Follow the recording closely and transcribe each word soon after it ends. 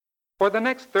For the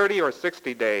next 30 or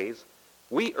 60 days,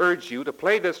 we urge you to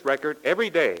play this record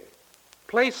every day.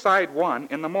 Play side 1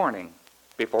 in the morning,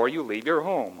 before you leave your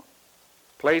home.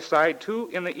 Play side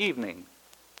 2 in the evening.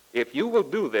 If you will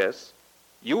do this,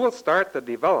 you will start the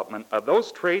development of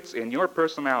those traits in your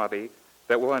personality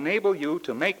that will enable you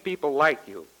to make people like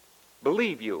you,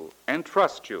 believe you, and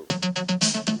trust you.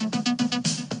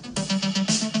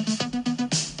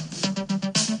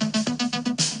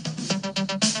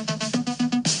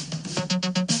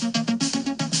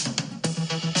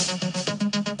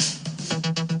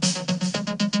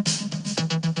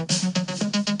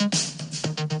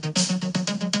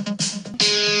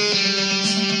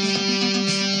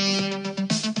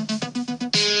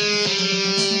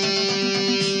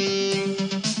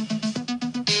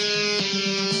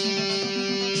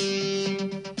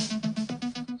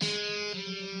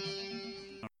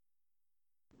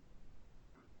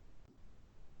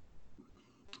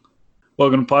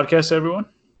 Welcome to podcast, everyone.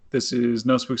 This is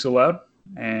No Spooks Allowed,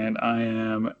 and I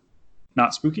am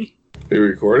not spooky. Are you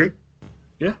recording?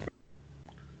 Yeah.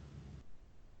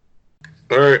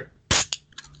 All right.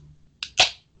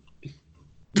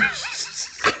 And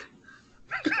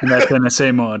that's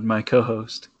NSA Mod, my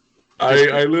co-host.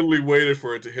 I literally waited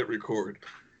for it to hit record.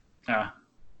 Ah.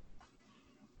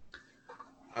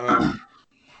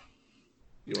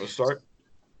 You want to start?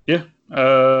 Yeah.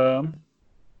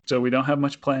 So we don't have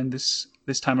much planned this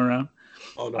time around.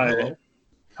 Oh, no,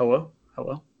 Hello.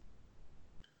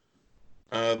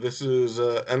 This is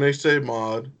NSA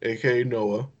Mod, a.k.a.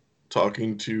 Noah,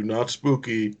 talking to Not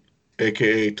Spooky,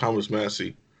 a.k.a. Thomas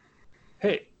Massey.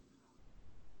 Hey.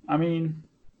 I mean,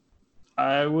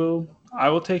 I will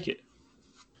take it.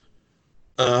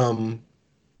 I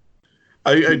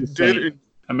did...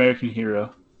 American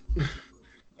hero.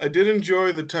 I did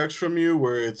enjoy the text from you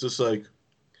where it's just like,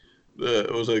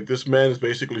 it was like, this man is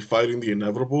basically fighting the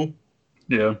inevitable.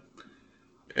 Yeah.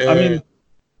 And, I mean,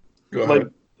 go ahead.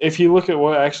 like, if you look at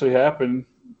what actually happened,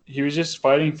 he was just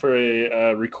fighting for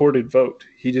a recorded vote.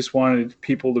 He just wanted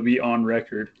people to be on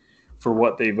record for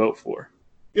what they vote for.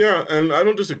 Yeah, and I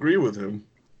don't disagree with him.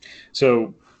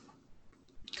 So,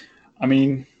 I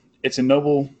mean, it's a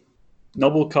noble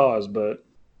cause, but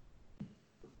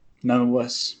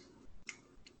nonetheless,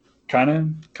 kind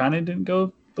of didn't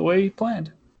go the way he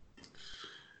planned.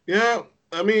 Yeah,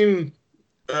 I mean,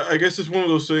 I guess it's one of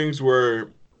those things where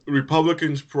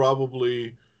Republicans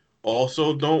probably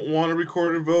also don't want a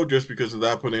recorded vote just because at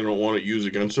that point they don't want it used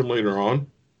against them later on.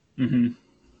 Mm-hmm.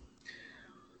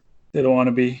 They don't want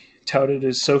to be touted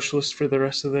as socialists for the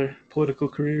rest of their political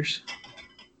careers.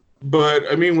 But,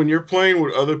 I mean, when you're playing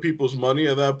with other people's money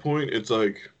at that point, it's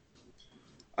like,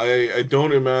 I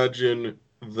don't imagine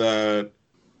that,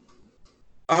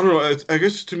 I don't know, I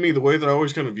guess to me, the way that I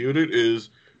always kind of viewed it is,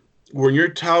 when you're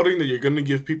touting that you're going to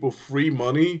give people free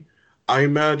money, I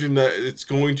imagine that it's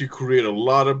going to create a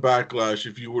lot of backlash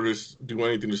if you were to do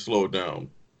anything to slow it down.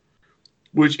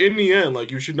 Which, in the end,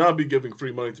 like, you should not be giving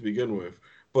free money to begin with.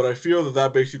 But I feel that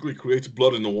that basically creates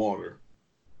blood in the water.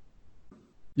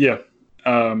 Yeah.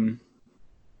 I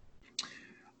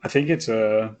think it's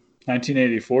a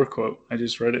 1984 quote. I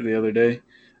just read it the other day.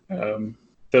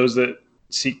 Those that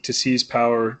seek to seize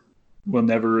power will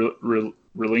never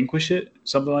relinquish it.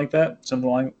 Something like that.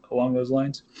 Something along those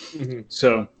lines. Mm-hmm.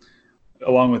 So,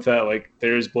 along with that, like,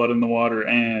 there is blood in the water,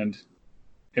 and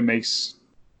it makes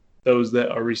those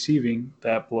that are receiving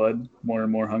that blood more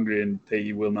and more hungry, and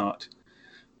they will not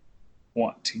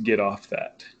want to get off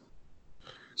that.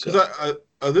 Because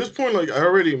at this point, like, I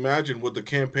already imagine what the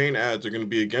campaign ads are going to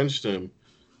be against him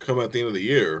come at the end of the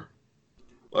year.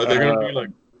 Like, they're going to be like,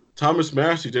 Thomas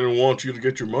Massey didn't want you to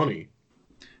get your money.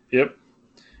 Yep.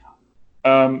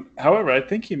 However, I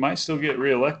think he might still get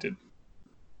reelected.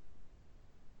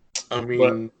 I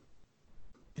mean,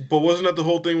 but wasn't that the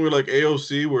whole thing where, like,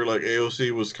 AOC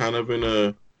was kind of in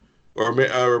a, or am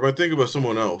I thinking about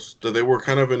someone else, that they were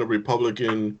kind of in a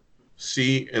Republican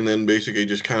seat and then basically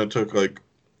just kind of took, like,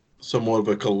 somewhat of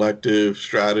a collective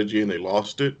strategy and they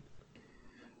lost it?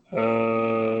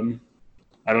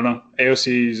 I don't know.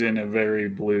 AOC's in a very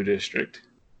blue district.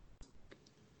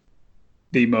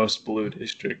 The most blue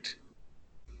district.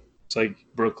 It's like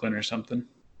Brooklyn or something.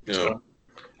 Yeah. So,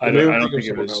 I don't think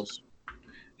it was. Else.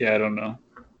 Yeah, I don't know.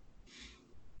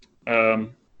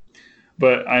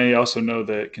 But I also know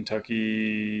that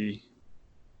Kentucky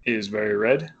is very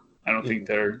red. I don't think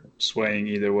they're swaying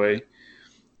either way.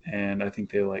 And I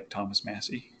think they like Thomas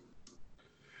Massey.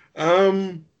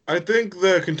 I think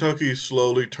that Kentucky is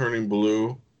slowly turning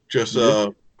blue,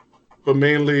 but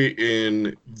mainly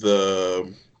in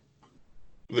the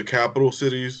capital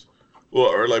cities, well,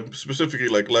 or like specifically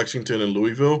like Lexington and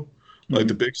Louisville. like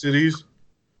the big cities,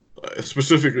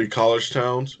 specifically college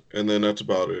towns, and then that's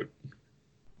about it.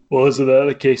 Well, isn't that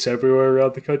the case everywhere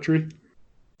around the country?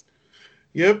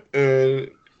 Yep, and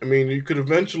I mean, you could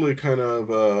eventually kind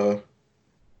of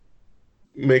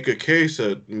make a case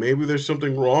that maybe there's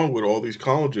something wrong with all these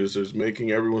colleges is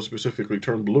making everyone specifically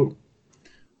turn blue.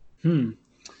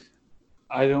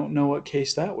 I don't know what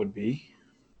case that would be.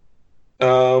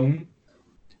 Um,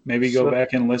 Maybe go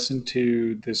back and listen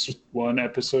to this one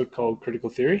episode called Critical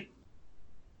Theory.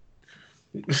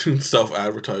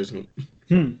 self-advertisement.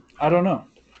 I don't know.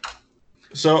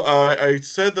 So I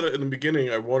said that in the beginning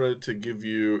I wanted to give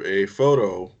you a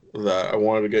photo that I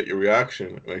wanted to get your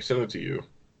reaction, and I sent it to you.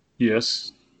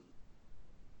 Yes.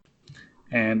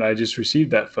 And I just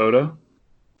received that photo,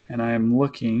 and I am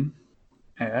looking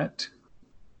at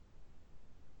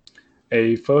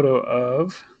a photo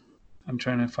of, I'm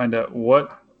trying to find out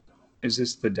what, is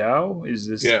this the Dow? Is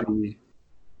this the,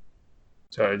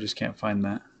 sorry, I just can't find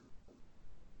that.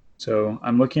 So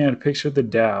I'm looking at a picture of the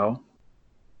Dow,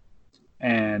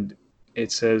 and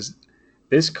it says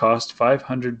this cost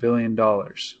 $500 billion.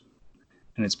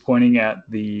 And it's pointing at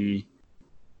the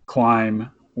climb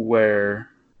where,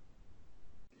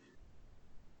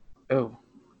 oh,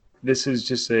 this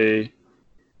is an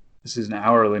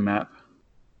hourly map.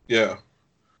 Yeah.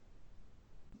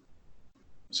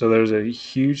 So there's a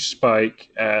huge spike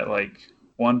at like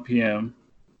 1 p.m.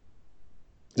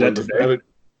 Is that today?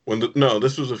 No,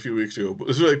 this was a few weeks ago. But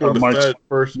this is like when March, Fed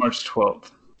first, March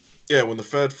 12th. Yeah, when the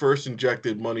Fed first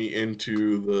injected money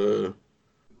into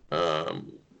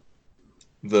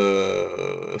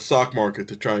the stock market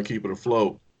to try and keep it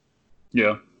afloat.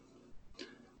 Yeah.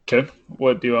 Okay.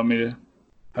 What do you want me to?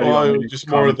 Just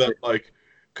more of that, like,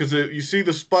 because you see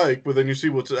the spike, but then you see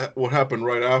what happened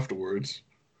right afterwards.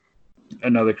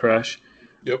 Another crash.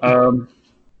 Yep. I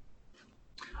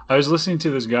was listening to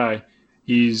this guy.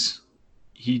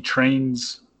 He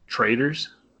trains traders.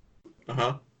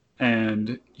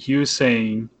 And he was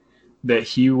saying that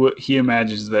he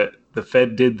imagines that the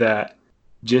Fed did that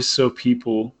just so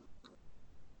people,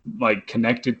 like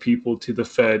connected people to the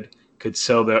Fed, could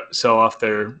sell off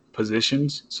their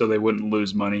positions so they wouldn't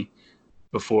lose money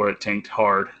before it tanked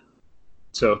hard.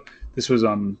 So this was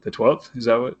on the 12th. Is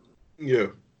that what? Yeah.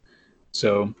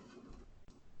 So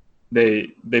they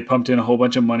pumped in a whole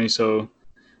bunch of money so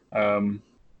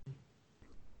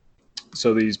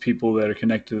these people that are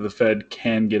connected to the Fed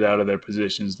can get out of their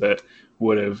positions that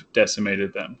would have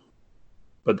decimated them.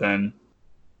 But then,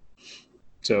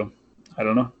 so I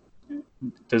don't know.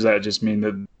 Does that just mean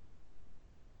that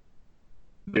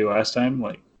the last time,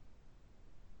 like,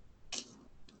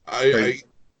 I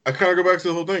kind of go back to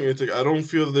the whole thing. It's like I don't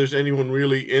feel that there's anyone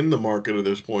really in the market at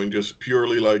this point. Just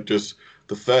purely like just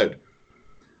the Fed.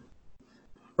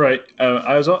 Right.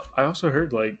 I also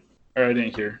heard or I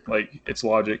didn't hear it's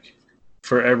logic.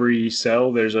 For every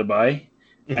sell, there's a buy,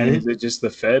 and is it just the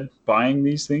Fed buying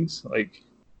these things?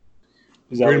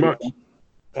 Is that pretty much?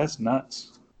 That's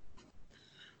nuts.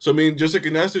 So I mean, just like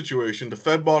in that situation, the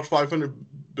Fed bought $500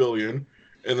 billion,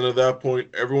 and then at that point,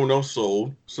 everyone else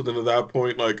sold. So then at that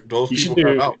point, like those people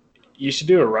got out. You should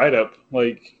do a write-up,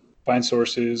 find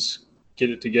sources,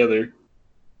 get it together,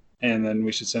 and then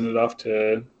we should send it off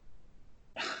to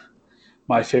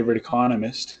my favorite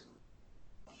economist,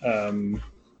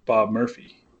 Bob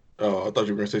Murphy. Oh, I thought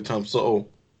you were going to say Tom Sowell.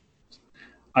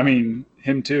 I mean,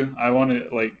 him too. I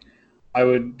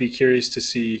would be curious to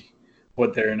see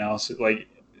what their analysis,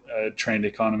 trained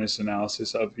economist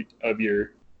analysis of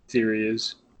your theory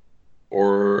is.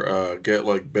 Or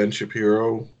get Ben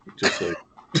Shapiro, just like.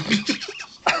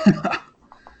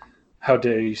 How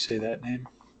dare you say that name?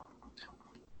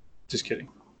 Just kidding.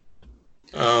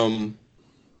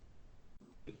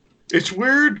 It's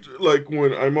weird,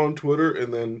 when I'm on Twitter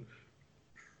and then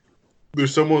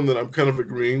there's someone that I'm kind of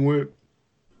agreeing with,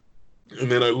 and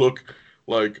then I look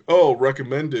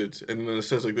recommended, and then it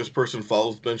says this person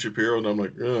follows Ben Shapiro, and I'm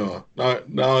like, now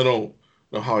I don't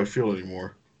know how I feel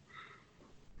anymore.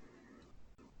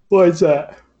 Why is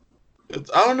that?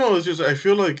 I don't know. It's just I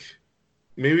feel like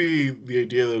maybe the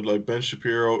idea that Ben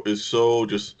Shapiro is so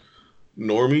just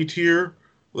normie tier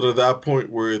that at that point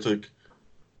where it's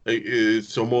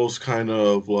it's almost kind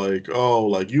of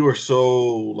you are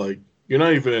so you're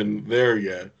not even there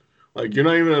yet. You're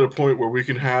not even at a point where we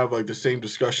can have the same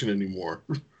discussion anymore.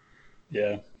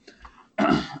 Yeah.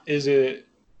 Is it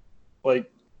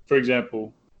for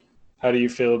example, how do you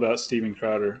feel about Steven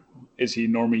Crowder? Is he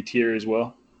normie tier as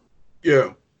well?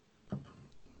 Yeah.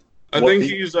 I think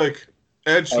he's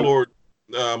edgelord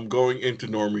going into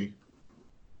normie.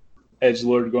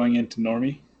 Edgelord going into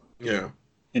normie? Yeah.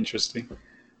 Interesting.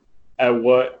 At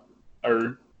what,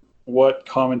 or what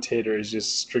commentator is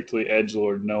just strictly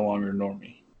edgelord, no longer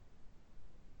normie?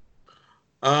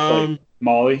 Like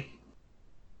Molly?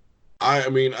 I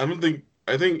mean, I don't think.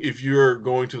 I think if you're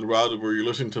going to the route where you're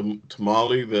listening to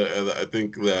Molly, that I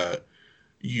think that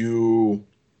you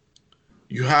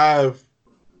you have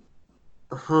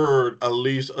heard at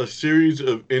least a series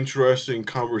of interesting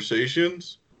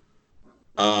conversations,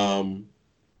 um,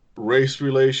 race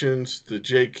relations, the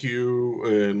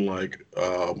JQ, and like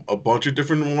a bunch of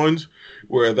different ones.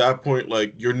 Where at that point,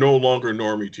 like you're no longer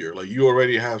normie tier. Like you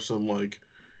already have some like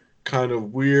kind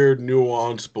of weird,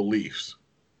 nuanced beliefs.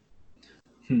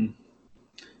 Hmm.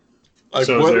 Like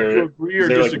So whether you agree is or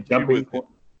there like a disagree jumping with it. point?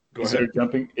 Go ahead.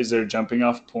 Is there a jumping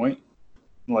off point?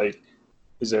 Like,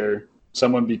 is there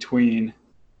someone between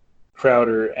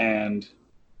Crowder and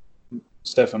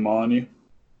Stefan Molyneux?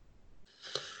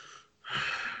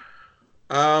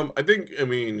 I think, I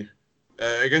mean,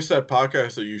 I guess that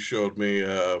podcast that you showed me,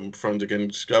 Friends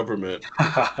Against Government,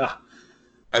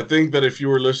 I think that if you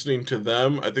were listening to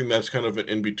them, I think that's kind of an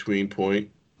in-between point.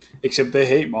 Except they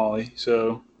hate Molly,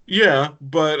 so Yeah,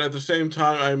 but at the same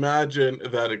time, I imagine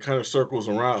that it kind of circles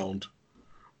around.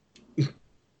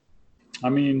 I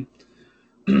mean,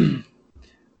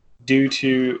 due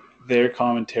to their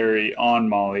commentary on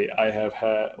Molly, I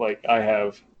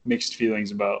have mixed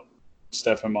feelings about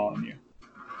Stefan Molyneux.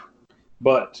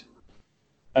 But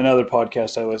another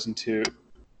podcast I listened to,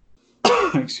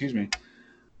 excuse me,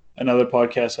 another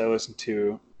podcast I listened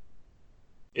to,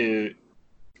 it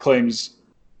claims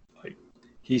like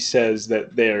he says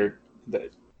that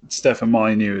that Stefan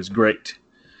Molyneux is great.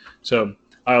 So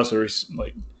I also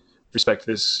respect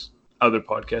this other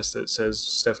podcast that says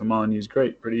Stefan Molyneux is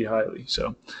great pretty highly.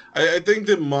 So I think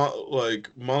that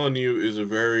Molyneux is a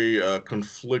very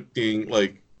conflicting,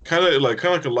 like kind of like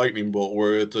a lightning bolt,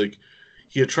 where it's like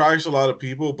he attracts a lot of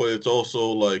people, but it's also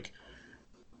like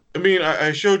I mean,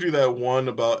 I showed you that one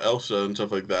about Elsa and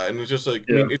stuff like that, and it's just like,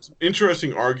 I yeah, mean, it's an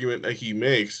interesting argument that he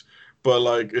makes, but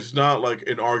like, it's not like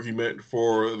an argument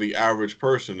for the average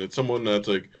person. It's someone that's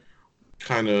like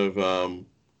kind of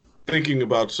thinking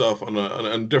about stuff on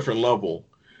a different level.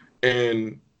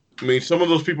 And I mean, some of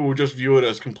those people would just view it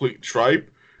as complete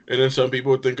tripe, and then some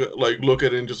people would think like look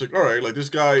at it and just like, all right, like this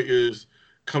guy is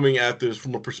coming at this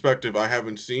from a perspective I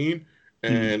haven't seen,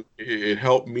 mm, and it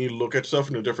helped me look at stuff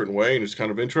in a different way, and it's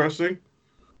kind of interesting.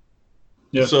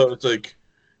 yeah, So it's like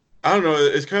I don't know.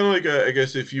 It's kind of like I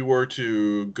guess if you were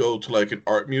to go to like an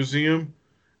art museum,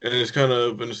 and it's kind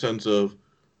of in a sense of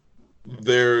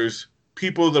there's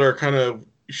people that are kind of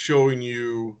showing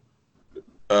you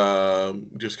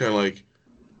just kind of like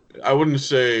I wouldn't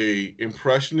say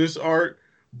impressionist art,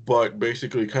 but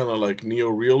basically kind of like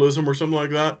neo-realism or something like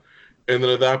that. And then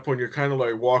at that point, you're kind of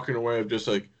like walking away of just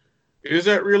like, is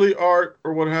that really art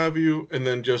or what have you? And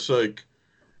then just like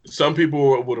some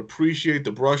people would appreciate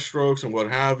the brushstrokes and what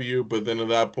have you, but then at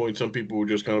that point, some people would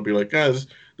just kind of be like, guys,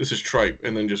 this is tripe,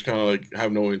 and then just kind of like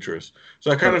have no interest.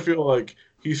 So I kind of right. feel like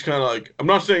he's kind of like, I'm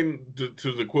not saying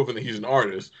to the equivalent that he's an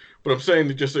artist, but I'm saying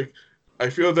that just like, I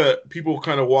feel that people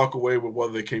kind of walk away with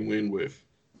what they came in with.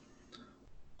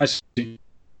 I see.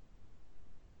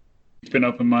 Keep an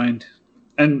open mind,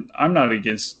 and I'm not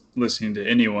against listening to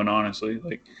anyone. Honestly,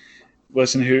 like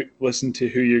listen to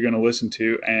who you're going to listen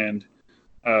to, and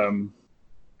um,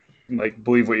 like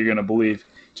believe what you're going to believe.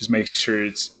 Just make sure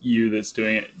it's you that's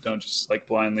doing it. Don't just like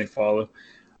blindly follow.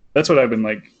 That's what I've been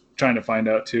like trying to find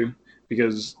out too,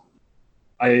 because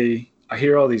I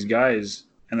hear all these guys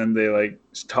and then they like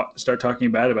start talking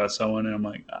bad about someone, and I'm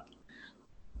like,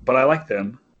 but I like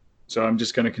them, so I'm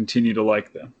just going to continue to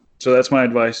like them. So that's my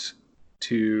advice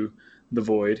to the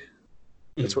void.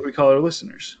 That's what we call our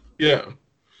listeners. Yeah.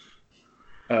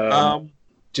 Um, Um,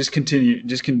 just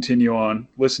continue on.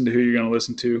 Listen to who you're going to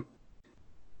listen to.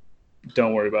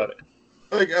 Don't worry about it.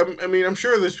 like I mean, I'm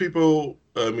sure there's people.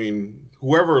 I mean,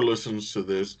 whoever listens to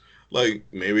this, like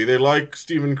maybe they like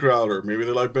Steven Crowder, maybe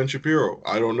they like Ben Shapiro.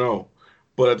 I don't know,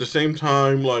 but at the same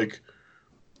time, like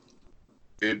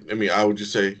it. I mean, I would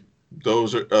just say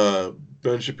those are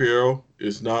Ben Shapiro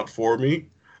is not for me.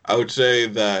 I would say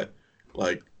that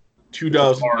like It's a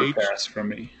hard 2008. pass from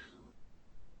me.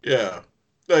 Yeah,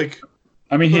 like,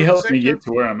 I mean, he but at the helped same me time, get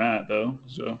to where I'm at, though.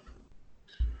 So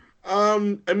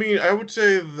I mean, I would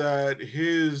say that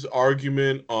his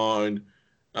argument on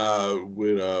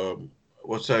with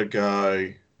what's that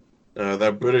guy,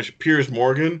 that British Piers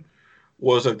Morgan,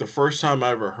 was like the first time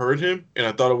I ever heard him, and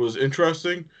I thought it was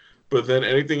interesting. But then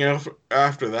anything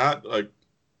after that, like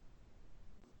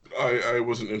I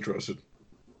wasn't interested.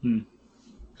 hmm.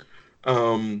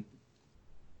 Um,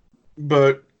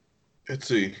 but let's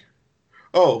see.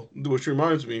 Oh, which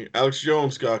reminds me, Alex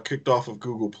Jones got kicked off of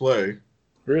Google Play.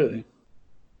 Really?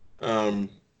 Um,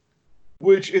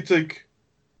 which it's like,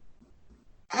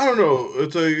 I don't know.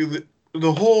 It's like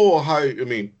the whole high. I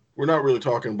mean, we're not really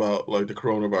talking about like the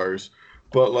coronavirus,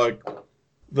 but like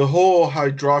the whole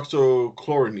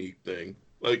hydroxychloroquine thing.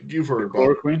 Like you've The heard about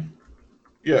it. chloroquine?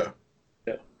 Yeah.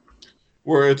 Yeah.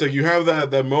 Where it's like you have that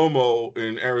Momo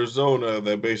in Arizona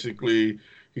that basically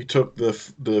he took the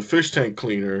fish tank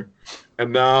cleaner,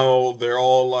 and now they're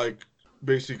all like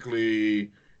basically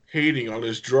hating on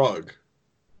this drug.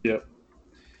 Yep.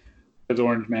 It's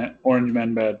Orange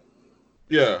Man bad.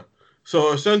 Yeah.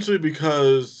 So essentially,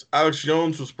 because Alex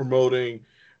Jones was promoting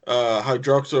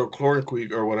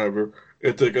hydroxychloroquine or whatever,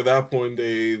 it's like at that point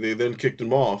they then kicked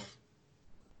him off.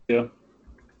 Yeah.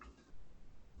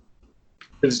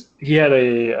 Because he had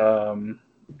a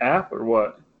app or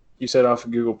what? You said off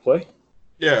of Google Play?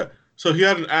 Yeah. So he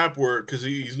had an app where, because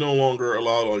he's no longer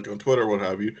allowed like on Twitter or what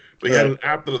have you, but he had Right. an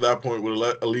app that at that point would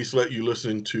at least let you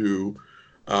listen to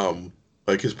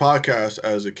like his podcast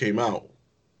as it came out.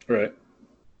 Right.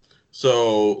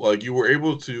 So like you were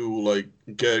able to like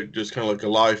get just kind of like a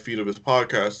live feed of his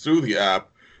podcast through the app,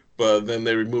 but then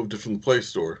they removed it from the Play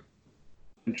Store.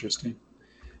 Interesting.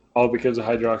 All because of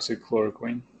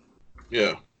hydroxychloroquine.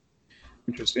 Yeah.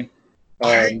 Interesting.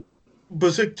 But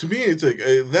it's like, to me, it's like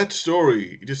that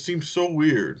story just seems so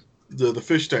weird. The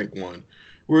fish tank one,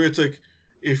 where it's like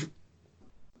if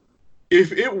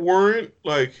it weren't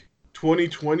like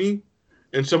 2020,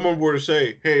 and someone were to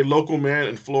say, "Hey, local man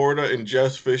in Florida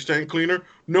ingests fish tank cleaner,"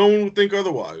 no one would think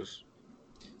otherwise.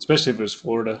 Especially if it was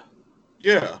Florida.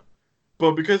 Yeah,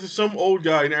 but because it's some old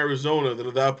guy in Arizona, that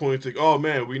at that point it's like, "Oh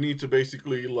man, we need to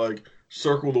basically like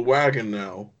circle the wagon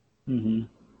now." Mm-hmm.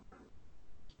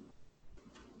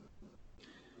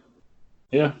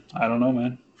 Yeah, I don't know,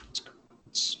 man.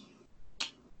 It's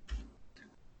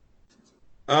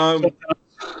Um,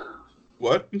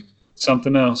 what?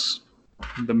 something else.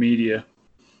 The media.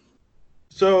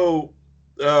 So,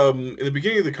 in the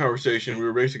beginning of the conversation, we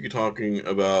were basically talking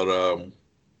about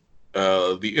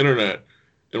the internet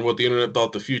and what the internet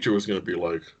thought the future was going to be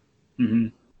like. Mm-hmm.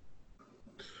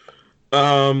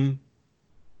 Um,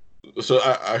 so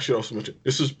I should also mention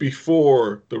this is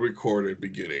before the recorded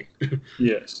beginning.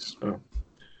 Yes.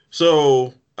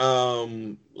 So,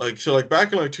 like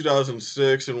back in like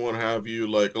 2006 and what have you,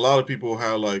 like a lot of people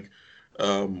had like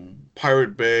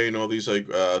Pirate Bay and all these like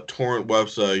torrent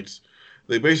websites.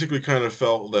 They basically kind of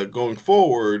felt that going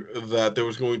forward that there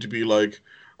was going to be like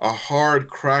a hard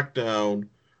crackdown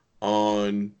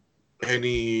on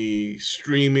any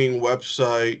streaming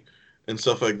website and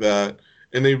stuff like that.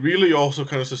 And they really also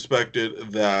kind of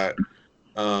suspected that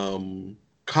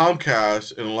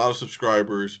Comcast and a lot of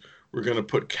subscribers were going to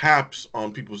put caps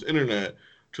on people's internet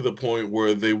to the point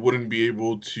where they wouldn't be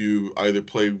able to either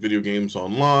play video games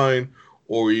online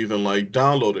or even like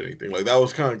download anything. Like that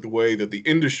was kind of like the way that the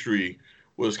industry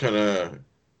was kind of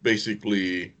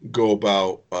basically go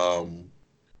about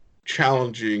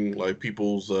challenging like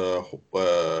people's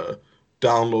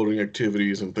downloading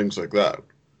activities and things like that.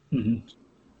 Mm-hmm.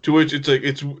 To which it's like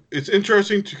it's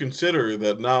interesting to consider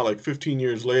that now, like 15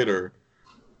 years later,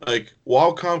 like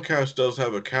while Comcast does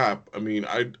have a cap, I mean,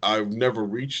 I've never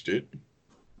reached it.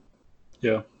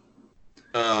 Yeah.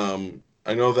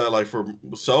 I know that like for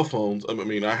cell phones, I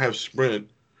mean, I have Sprint,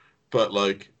 but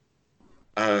like,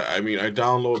 I mean, I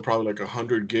download probably like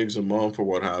 100 gigs a month or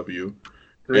what have you,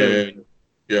 Really? and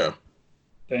yeah.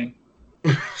 Dang.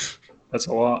 That's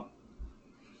a lot.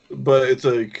 But it's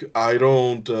like I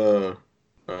don't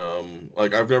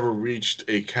like I've never reached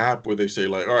a cap where they say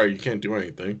like, all right, you can't do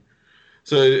anything.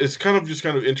 So it's kind of just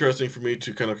kind of interesting for me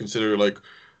to kind of consider like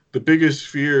the biggest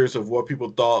fears of what people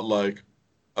thought like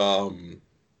um,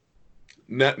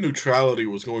 net neutrality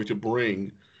was going to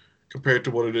bring compared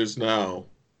to what it is now.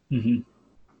 Mm-hmm.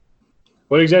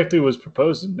 What exactly was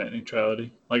proposed in net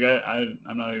neutrality? Like I'm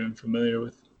not even familiar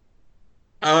with.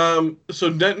 So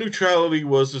net neutrality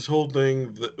was this whole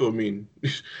thing that, I mean,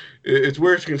 it's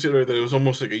weird to consider that it was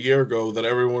almost like a year ago that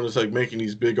everyone is like making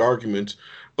these big arguments,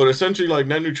 but essentially like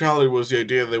net neutrality was the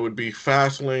idea that there would be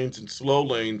fast lanes and slow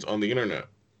lanes on the internet.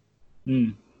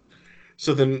 Mm.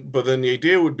 But then the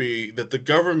idea would be that the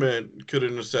government could,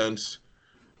 in a sense,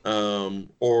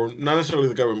 or not necessarily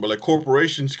the government, but like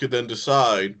corporations could then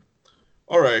decide,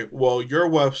 all right, well, your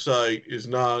website is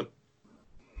not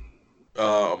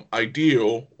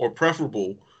ideal or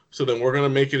preferable, so then we're going to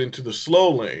make it into the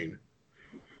slow lane.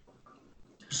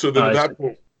 So then at I see. that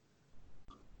point,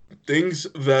 things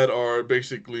that are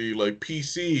basically like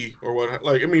PC or what,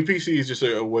 like I mean, PC is just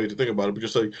a way to think about it, but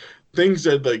just like things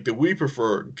that like that we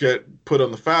prefer get put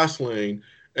on the fast lane,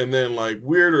 and then like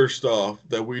weirder stuff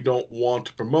that we don't want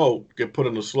to promote get put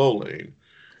in the slow lane.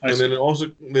 I And then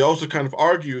see. they also kind of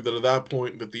argue that at that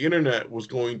point that the internet was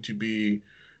going to be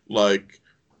like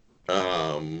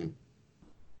um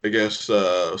I guess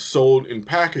sold in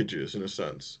packages in a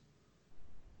sense.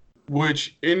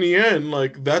 Which in the end,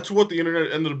 like that's what the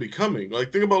internet ended up becoming.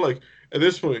 Like think about like at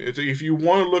this point, it's if you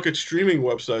want to look at streaming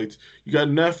websites, you got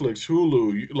Netflix,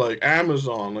 Hulu, like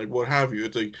Amazon, like what have you.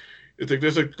 It's like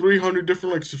there's like 300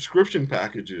 different like subscription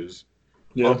packages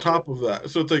Yeah. on top of that.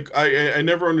 So it's like I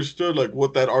never understood like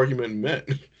what that argument meant.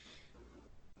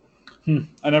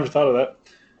 I never thought of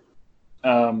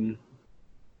that.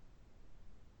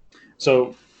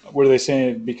 So were they saying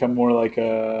it become more like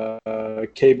a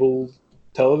cable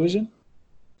television?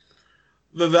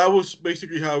 That was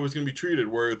basically how it was gonna be treated,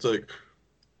 where it's like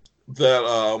that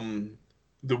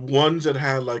the ones that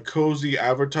had like cozy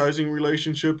advertising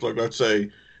relationships, like let's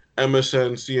say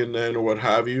MSN, CNN, or what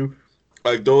have you,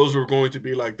 like those were going to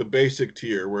be like the basic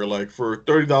tier, where like for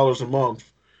 $30 a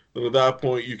month, then at that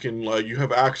point you can like you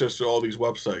have access to all these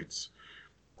websites,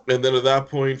 and then at that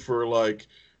point for like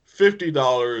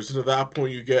 $50, and at that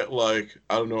point you get like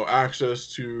I don't know access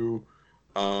to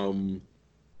um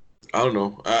I don't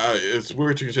know. It's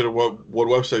weird to consider what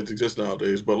websites exist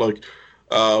nowadays, but like,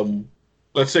 um,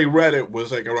 let's say Reddit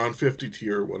was like around 50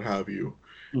 tier, what have you,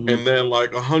 Mm-hmm. and then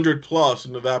like 100 plus,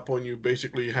 and at that point you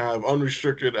basically have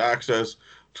unrestricted access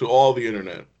to all the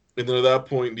internet. And then at that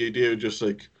point, the idea of just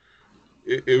like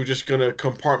it was just gonna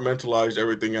compartmentalize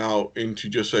everything out into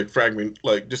just like fragment,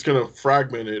 like just gonna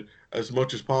fragment it as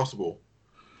much as possible.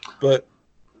 But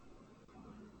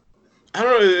I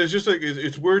don't know. It's just like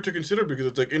it's weird to consider because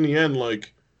it's like in the end,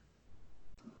 like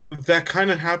that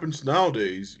kind of happens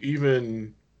nowadays.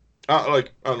 Even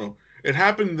like I don't know, it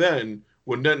happened then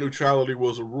when net neutrality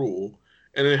was a rule,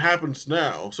 and it happens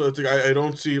now. So it's like I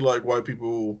don't see like why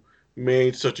people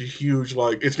made such a huge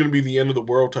like it's going to be the end of the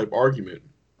world type argument.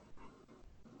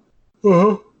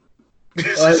 Uh-huh.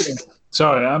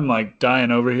 Sorry, I'm like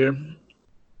dying over here.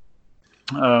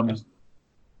 Um,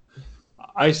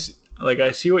 I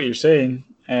see what you're saying,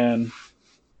 and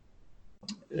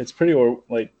it's pretty or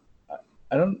like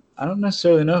I don't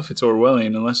necessarily know if it's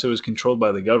Orwellian unless it was controlled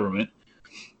by the government.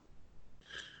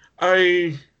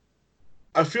 I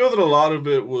I feel that a lot of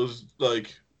it was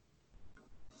like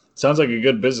Sounds like a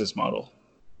good business model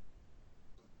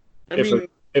I if a mean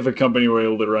if a company were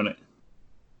able to run it.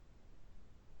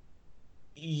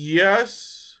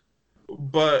 yes,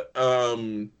 but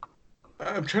I'm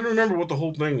trying to remember what the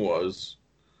whole thing was.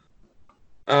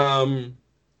 Um,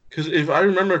 because if I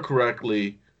remember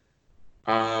correctly,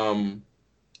 um,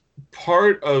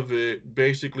 part of it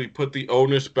basically put the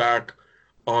onus back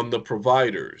on the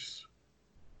providers.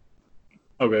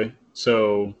 Okay,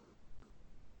 so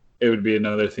it would be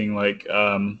another thing like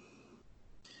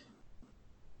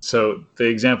so the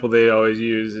example they always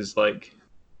use is like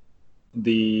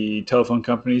the telephone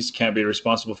companies can't be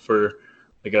responsible for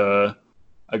like a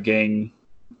gang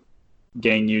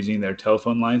using their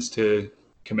telephone lines to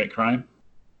commit crime.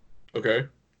 Okay.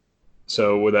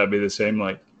 So would that be the same?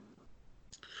 Like,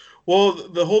 Well,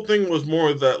 the whole thing was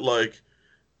more that like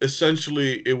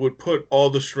essentially it would put all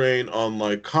the strain on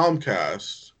like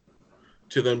Comcast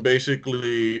to then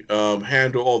basically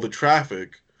handle all the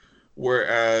traffic,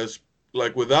 whereas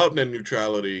like without net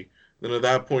neutrality, then at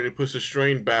that point it puts the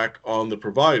strain back on the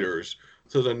providers.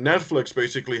 So then Netflix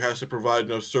basically has to provide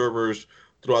enough servers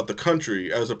throughout the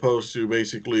country, as opposed to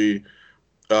basically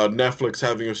Netflix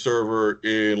having a server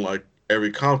in like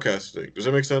every Comcast thing. Does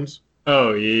that make sense?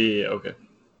 oh yeah, okay,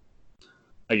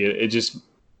 I get it. It just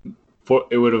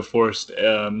it would have forced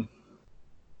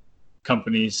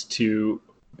companies to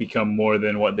become more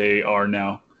than what they are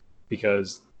now,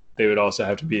 because they would also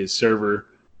have to be a server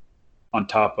on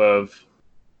top of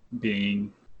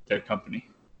being their company.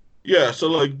 Yeah. So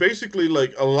like basically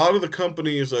like a lot of the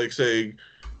companies like say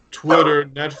Twitter,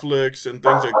 Netflix, and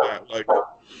things like that. Like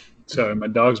Sorry, my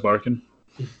dog's barking.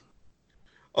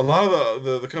 a lot of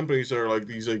the companies that are like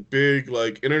these like big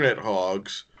like internet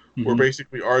hogs were Mm-hmm.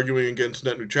 basically arguing against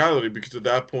net neutrality because at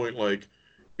that point like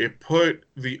it put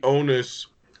the onus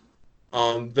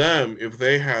on them if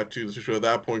they had to so at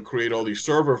that point create all these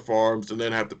server farms and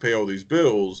then have to pay all these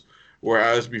bills,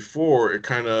 whereas before it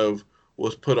kind of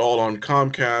was put all on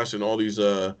Comcast and all these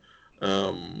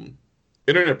um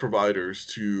internet providers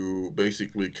to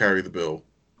basically carry the bill.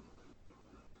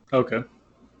 Okay.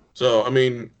 So I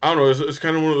mean, I don't know. It's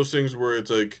kind of one of those things where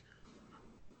it's like,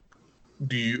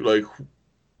 do you like?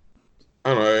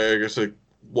 I don't know. I guess like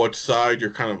what side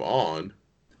you're kind of on.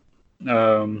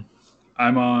 Um,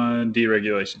 I'm on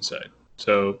deregulation side.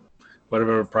 So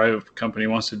whatever a private company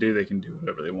wants to do, they can do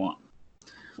whatever they want.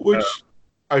 Which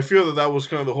I feel that was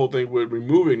kind of the whole thing with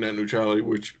removing net neutrality,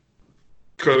 which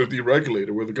kind of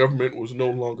deregulated, where the government was no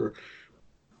longer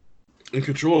in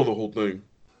control of the whole thing.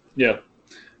 Yeah.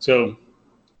 So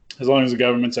as long as the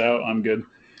government's out, I'm good.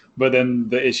 But then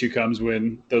the issue comes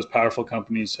when those powerful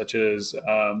companies such as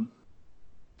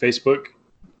Facebook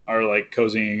are like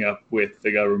cozying up with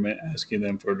the government, asking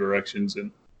them for directions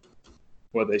and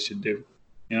what they should do.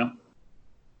 You know?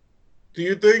 Do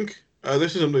you think,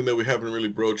 this is something that we haven't really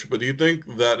broached, but do you think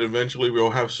that eventually we'll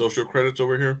have social credits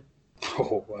over here?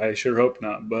 Oh, I sure hope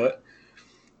not. But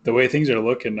the way things are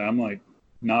looking, I'm like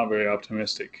not very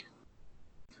optimistic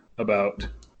about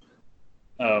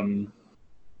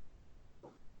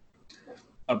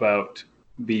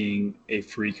being a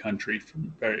free country for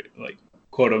very like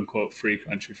quote unquote free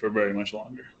country for very much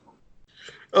longer.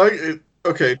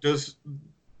 Okay, does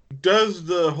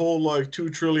the whole like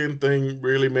 2 trillion thing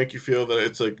really make you feel that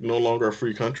it's like no longer a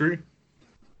free country?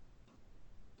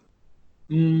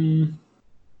 It's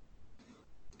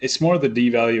more the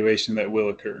devaluation that will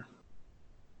occur.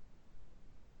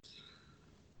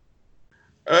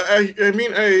 I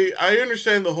mean, I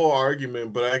understand the whole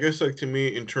argument, but I guess like to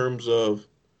me, in terms of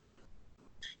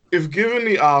if given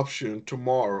the option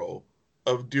tomorrow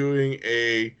of doing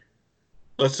a,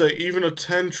 let's say, even a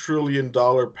 $10 trillion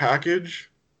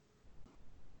package,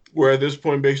 where at this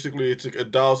point basically it's like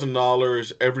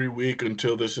 $1,000 every week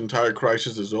until this entire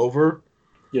crisis is over,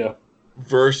 Yeah.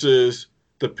 versus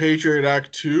the Patriot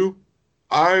Act 2,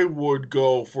 I would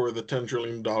go for the $10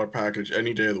 trillion package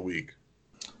any day of the week.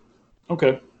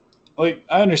 Okay. Like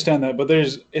I understand that, but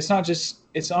it's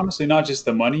honestly not just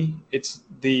the money, it's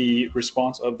the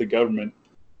response of the government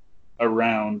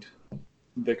around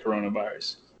the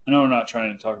coronavirus. I know we're not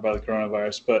trying to talk about the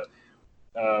coronavirus, but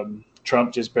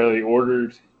Trump just barely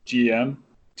ordered GM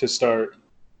to start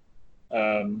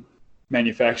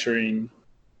manufacturing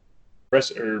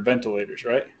ventilators,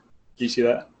 right? Do you see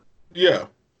that? Yeah.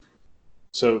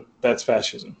 So that's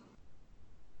fascism.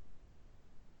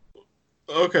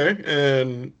 Okay,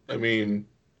 and I mean,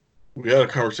 we had a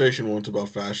conversation once about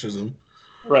fascism.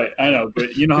 Right, I know,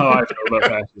 but you know how I feel about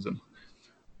fascism.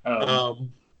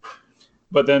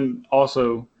 But then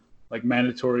also, like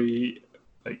mandatory,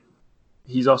 like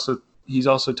he's also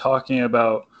talking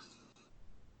about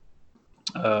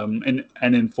an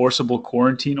enforceable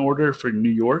quarantine order for New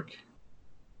York.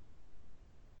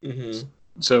 Mm-hmm.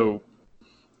 So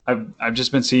I've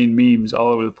just been seeing memes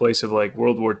all over the place of like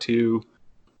World War II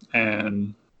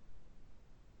and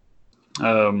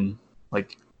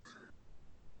like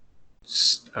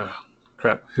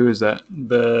crap. Who is that?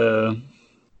 No.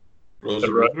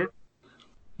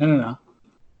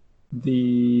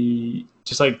 The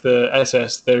just like the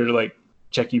SS, they're like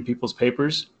checking people's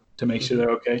papers to make sure they're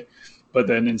okay. But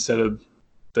then instead of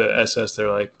the SS,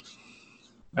 they're like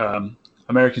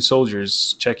American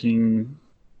soldiers checking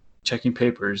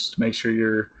papers to make sure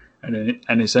you're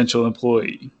an essential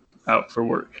employee out for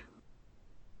work.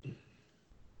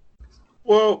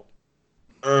 Well,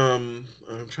 I'm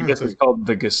I guess it's called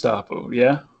the Gestapo.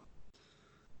 Yeah.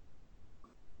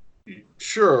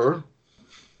 Sure.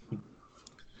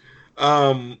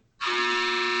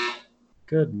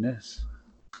 Goodness.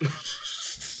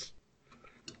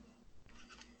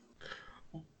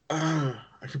 I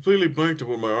completely blanked on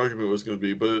what my argument was going to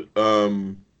be, but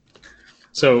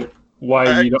so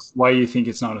why you think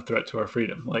it's not a threat to our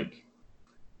freedom? Like,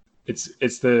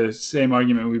 it's the same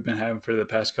argument we've been having for the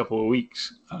past couple of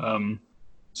weeks.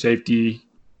 Safety,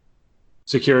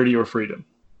 security, or freedom.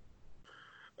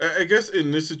 I guess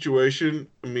in this situation,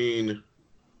 I mean,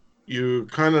 you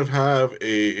kind of have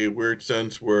a weird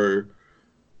sense where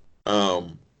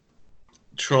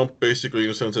Trump basically, in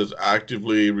a sense, has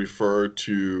actively referred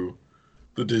to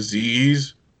the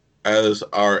disease as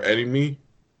our enemy.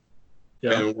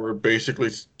 Yeah. And we're basically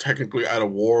technically at a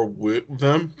war with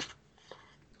them.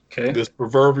 Okay. This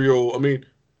proverbial, I mean,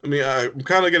 I'm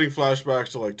kind of getting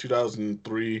flashbacks to like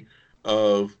 2003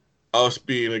 of us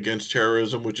being against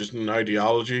terrorism, which is an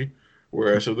ideology,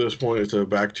 whereas at this point it's a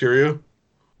bacteria.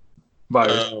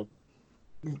 Virus.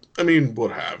 I mean,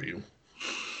 what have you.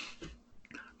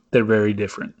 They're very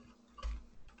different.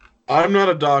 I'm not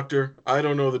a doctor. I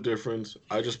don't know the difference.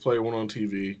 I just play one on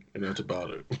TV, and that's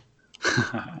about it.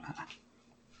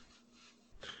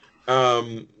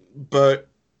 But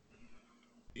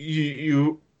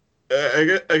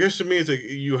I guess to me, it's like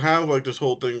you have like this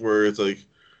whole thing where it's like,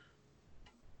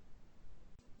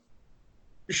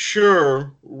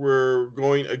 sure, we're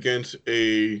going against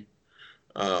a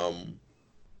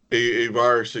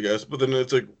virus, I guess, but then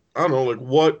it's like, I don't know, like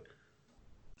what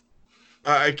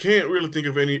I can't really think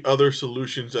of any other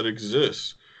solutions that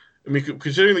exist. I mean,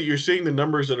 considering that you're seeing the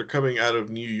numbers that are coming out of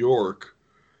New York,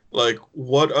 like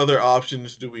what other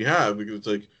options do we have? Because it's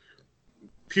like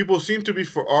people seem to be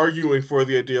for arguing for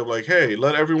the idea of like, hey,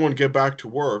 let everyone get back to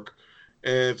work.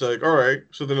 And it's like, all right,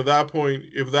 so then at that point,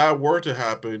 if that were to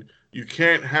happen, you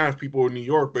can't have people in New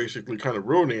York basically kind of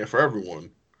ruining it for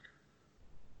everyone.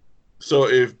 So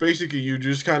if basically you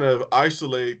just kind of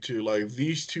isolate to like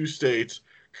these two states,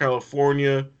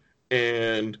 California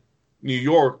and New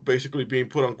York, basically being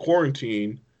put on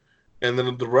quarantine, and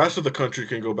then the rest of the country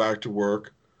can go back to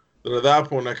work, then at that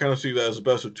point I kind of see that as the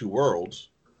best of two worlds.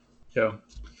 Yeah.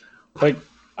 Like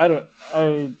I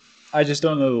don't I just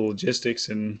don't know the logistics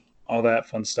and all that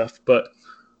fun stuff, but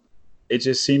it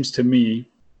just seems to me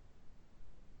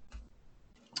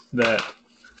that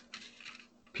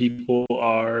people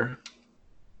are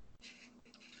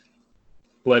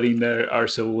letting our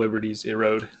civil liberties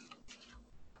erode.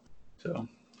 So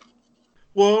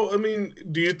Well, I mean,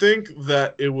 do you think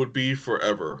that it would be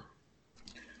forever?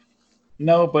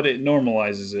 no, but it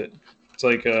normalizes it. It's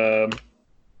like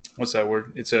what's that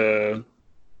word? It's a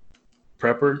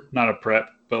prepper, not a prep,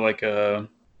 but like a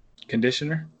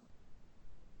conditioner.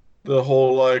 The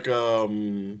whole like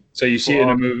So you see it in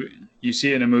a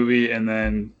blog, movie, and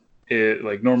then it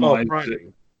like oh, normalizes it.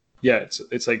 priming. Yeah,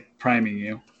 it's like priming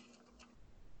you.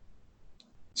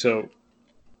 So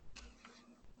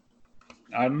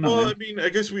I don't know, Well, I man. mean, I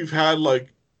guess we've had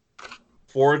like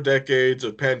 4 decades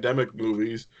of pandemic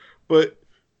movies, but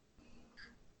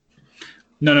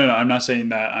No. I'm not saying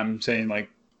that. I'm saying like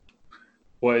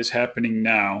what is happening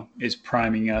now is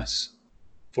priming us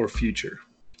for future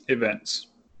events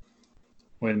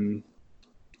when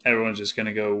everyone's just going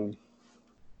to go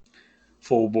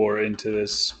full bore into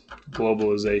this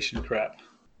globalization crap.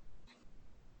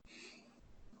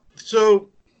 so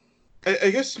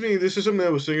I guess to me this is something I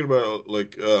was thinking about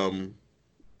like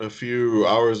a few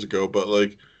hours ago, but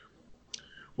like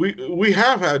we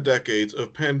have had decades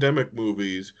of pandemic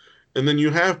movies, and then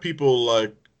you have people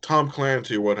like Tom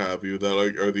Clancy or what have you that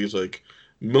like are these like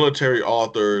military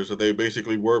authors that they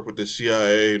basically work with the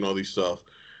CIA and all these stuff,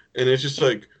 and it's just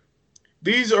like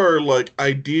these are like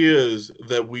ideas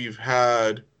that we've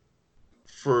had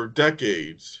for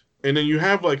decades, and then you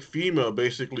have like FEMA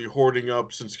basically hoarding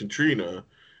up since Katrina,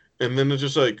 and then it's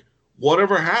just like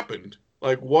whatever happened,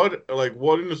 like what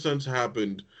in a sense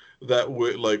happened that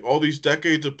with like all these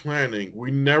decades of planning we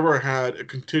never had a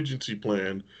contingency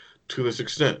plan to this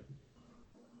extent.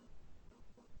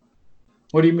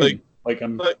 What do you like mean? Like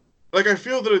I'm like like I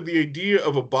feel that the idea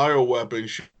of a bioweapon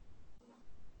should.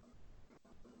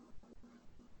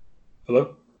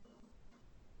 hello?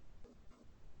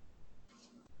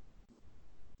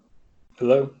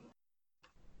 Hello?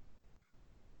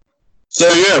 So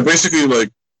yeah, basically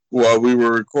like while we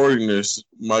were recording this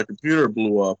my computer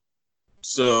blew up,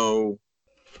 so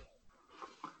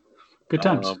Good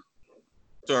times.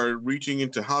 started reaching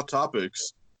into hot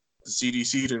topics the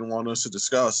CDC didn't want us to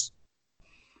discuss.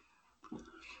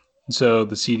 So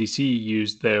the CDC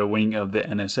used their wing of the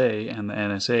NSA, and the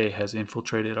NSA has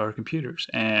infiltrated our computers,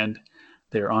 and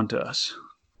they're onto us.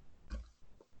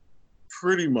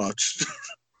 Pretty much.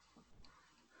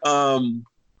 um,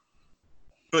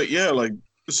 but yeah, like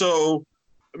so.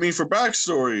 I mean, for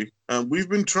backstory, we've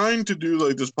been trying to do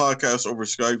like this podcast over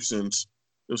Skype since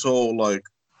this whole like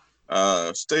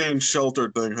stay in shelter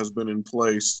thing has been in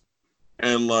place,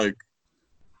 and like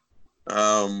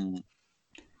um,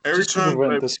 every Just to time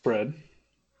prevent the spread.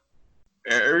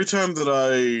 every time that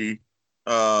I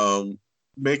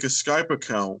make a Skype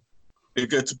account, it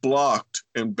gets blocked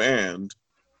and banned.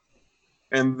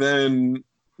 And then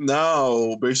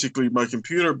now, basically, my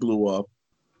computer blew up.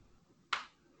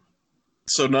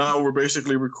 So now we're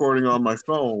basically recording on my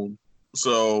phone.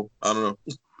 So I don't know.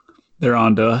 They're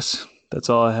onto us. That's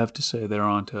all I have to say. They're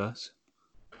onto us.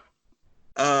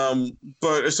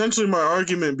 But essentially, my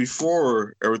argument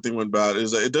before everything went bad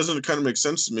is that it doesn't kind of make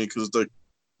sense to me because like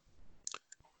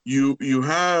you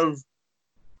have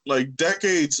like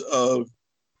decades of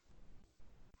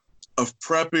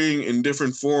prepping in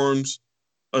different forms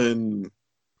and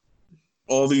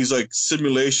all these like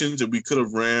simulations that we could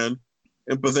have ran,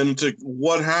 and but then it's like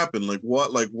what happened, like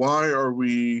why are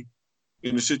we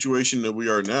in the situation that we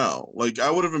are now? Like I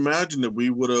would have imagined that we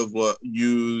would have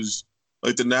used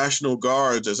like the National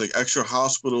Guards as like extra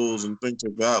hospitals and things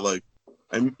like that. Like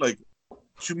I'm like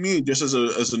to me just as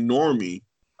a normie,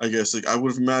 I guess like I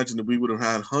would have imagined that we would have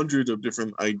had hundreds of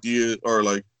different ideas or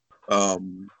like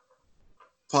um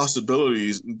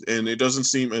possibilities, and it doesn't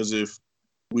seem as if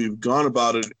we've gone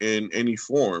about it in any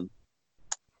form.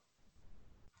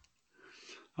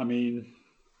 I mean,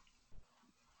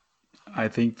 I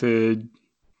think the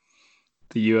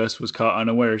U.S. was caught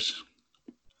unawares.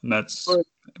 And that's But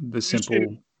the you see,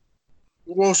 simple.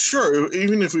 well, sure.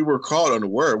 Even if we were caught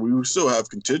unaware, we would still have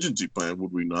contingency plan,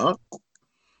 would we not?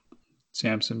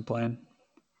 Samson plan.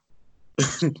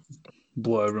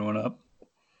 Blow everyone up.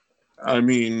 I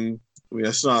mean,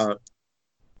 that's not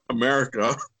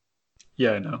America.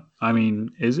 Yeah, I know. I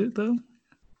mean, is it though?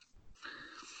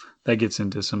 That gets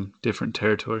into some different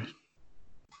territory.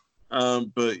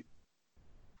 But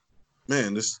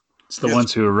man, It's the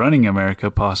ones who are running America,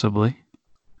 possibly.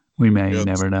 We may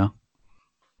never know.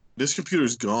 This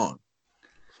computer's gone.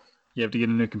 You have to get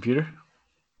a new computer?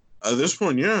 At this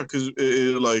point, yeah, because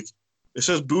it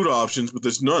says boot options, but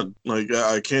there's none. Like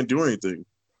I can't do anything.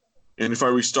 And if I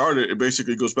restart it, it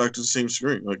basically goes back to the same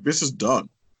screen. Like this is done.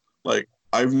 Like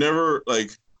I've never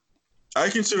I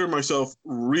consider myself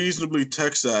reasonably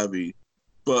tech savvy,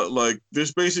 but like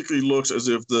this basically looks as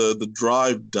if the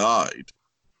drive died.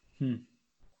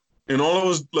 And all it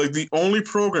was like the only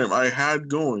program I had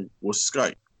going was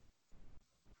Skype.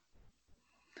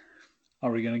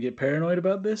 Are we going to get paranoid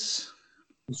about this?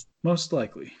 Most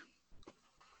likely.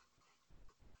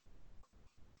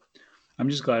 I'm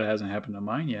just glad it hasn't happened to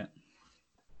mine yet.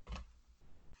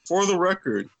 For the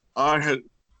record,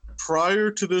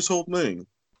 prior to this whole thing,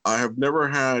 I have never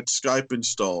had Skype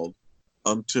installed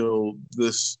until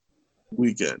this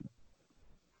weekend.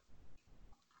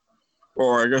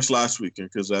 Or I guess last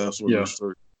weekend, because that's when we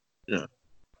started. Yeah.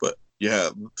 But yeah,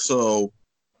 so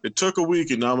it took a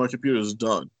week and now my computer is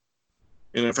done.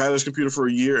 And I've had this computer for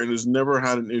a year and it's never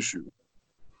had an issue.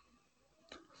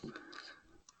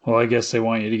 Well, I guess they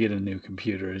want you to get a new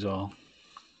computer is all.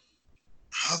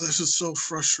 Oh, this is so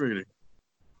frustrating.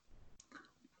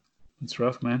 It's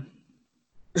rough, man.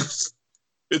 It's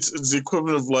the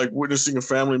equivalent of like witnessing a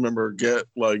family member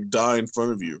die in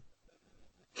front of you.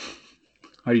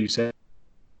 How do you say?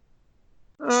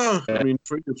 I mean,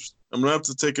 I'm gonna have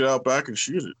to take it out back and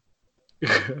shoot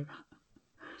it.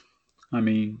 I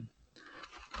mean,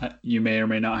 you may or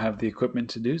may not have the equipment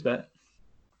to do that.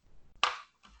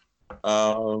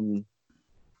 I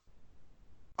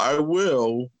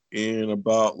will in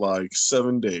about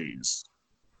 7 days.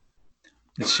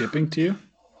 It's shipping to you?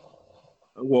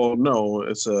 Well, no,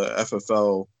 it's a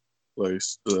FFL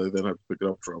place that I then have to pick it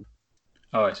up from.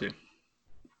 Oh, I see.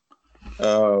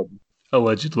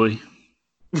 Allegedly.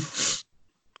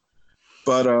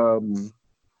 But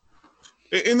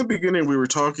in the beginning, we were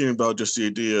talking about just the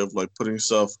idea of putting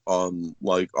stuff on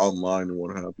online and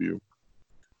what have you.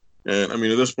 And I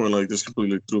mean, at this point, this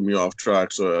completely threw me off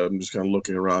track. So I'm just kind of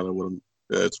looking around at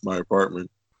it's my apartment,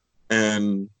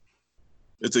 and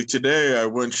it's today I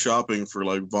went shopping for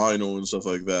vinyl and stuff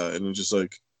like that, and it's just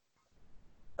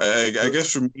I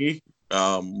guess for me,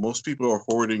 most people are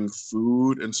hoarding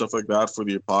food and stuff like that for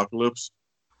the apocalypse,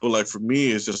 but for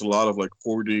me, it's just a lot of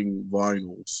hoarding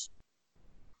vinyls.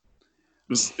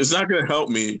 It's not going to help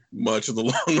me much in the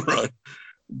long run,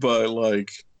 but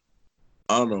I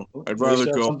don't know. I'd rather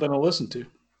go something to listen to.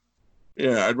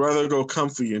 Yeah, I'd rather go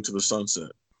comfy into the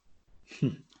sunset.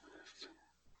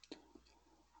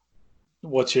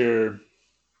 What's your?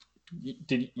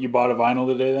 Did you bought a vinyl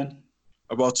today then?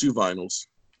 I bought 2 vinyls.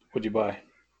 What'd you buy?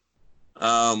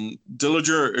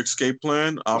 Dillinger Escape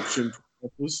Plan option.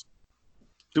 Did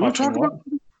we talk about?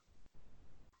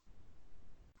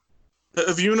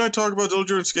 Have you and I talked about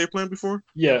Dillinger Escape Plan before?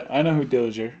 Yeah, I know who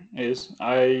Dillinger is.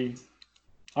 I'm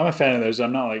a fan of theirs.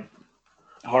 I'm not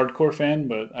hardcore fan,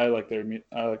 but I like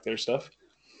their stuff.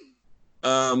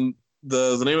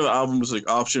 The name of the album is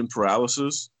Option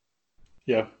Paralysis.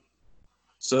 Yeah.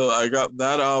 So I got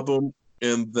that album,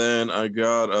 and then I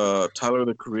got Tyler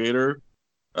the Creator,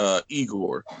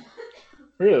 Igor.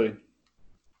 Really?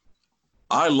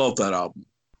 I love that album.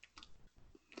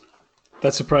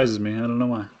 That surprises me. I don't know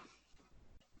why.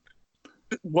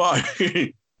 Why?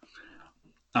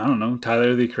 I don't know.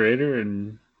 Tyler the Creator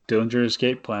and Dillinger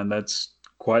Escape Plan. That's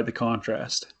quite the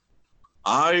contrast.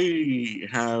 I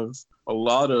have a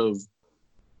lot of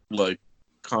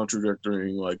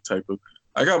contradictory type of.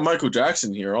 I got Michael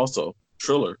Jackson here also.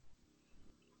 Triller.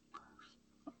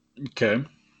 Okay.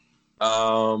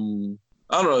 I don't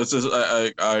know. It's just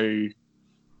I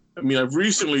mean, I've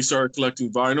recently started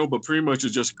collecting vinyl, but pretty much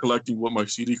it's just collecting what my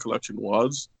CD collection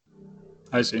was.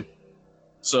 I see.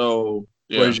 So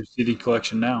yeah. Where's your CD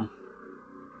collection now?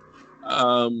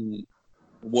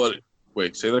 What?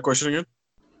 Wait, say that question again.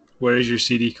 Where is your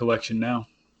CD collection now?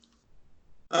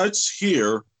 It's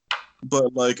here, but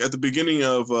at the beginning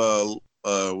of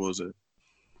what was it?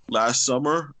 Last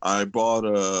summer, I bought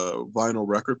a vinyl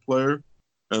record player,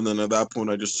 and then at that point,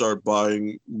 I just started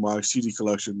buying my CD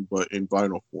collection, but in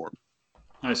vinyl form.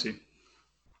 I see.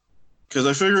 Because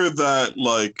I figured that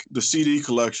like the CD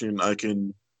collection I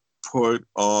can put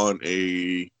on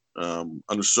a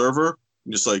server,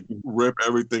 and just like rip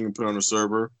everything and put on a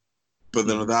server. But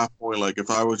then at that point, like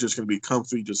if I was just gonna be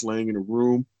comfy, just laying in a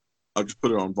room, I'll just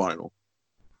put it on vinyl.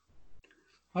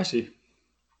 I see.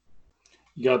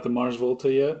 You got the Mars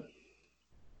Volta yet?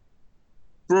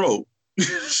 Bro,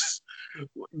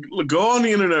 go on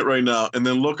the internet right now and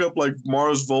then look up like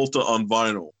Mars Volta on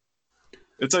vinyl.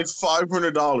 It's like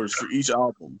 $500 for each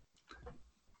album.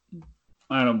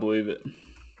 I don't believe it.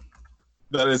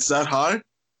 That it's that high?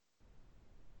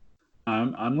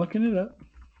 I'm looking it up.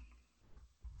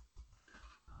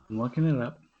 I'm looking it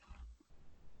up.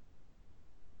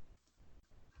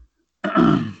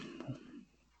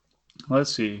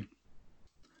 Let's see.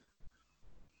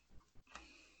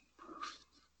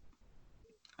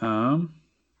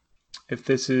 If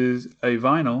this is a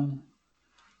vinyl,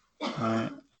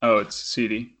 it's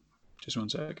CD. Just 1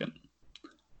 second.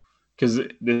 Because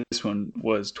this one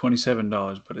was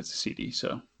 $27, but it's a CD.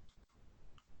 So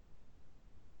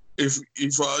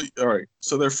All right,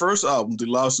 so their first album, The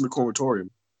Lost in the Comatorium,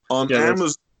 on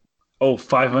Amazon.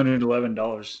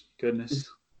 $511. Goodness.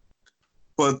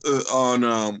 But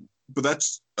but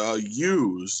that's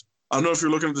used. I don't know if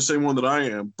you're looking at the same one that I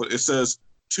am, but it says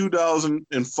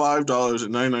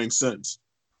 $2,005.99.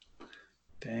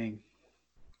 Dang.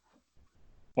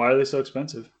 Why are they so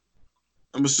expensive?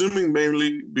 I'm assuming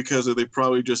mainly because they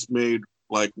probably just made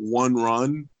like one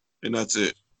run and that's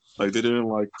it. Like they didn't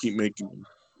like keep making them.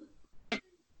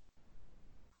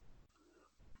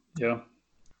 Yeah.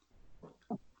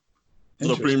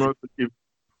 So pretty much,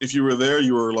 if you were there,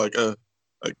 you were like a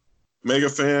mega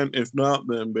fan. If not,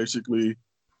 then basically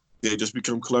they just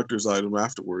become collector's item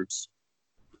afterwards.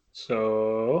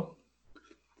 So,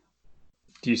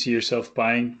 do you see yourself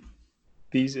buying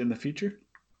these in the future?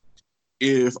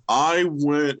 If I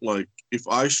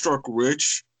struck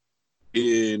rich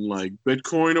in like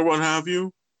Bitcoin or what have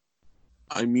you,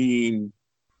 I mean,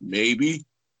 maybe.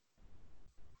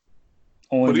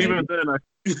 Only but maybe. Even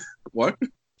then, what?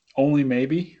 Only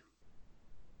maybe.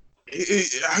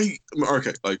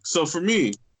 Okay, like so for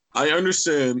me, I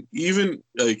understand even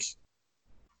like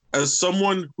as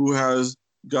someone who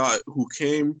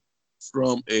came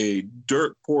from a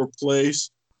dirt poor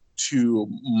place to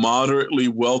moderately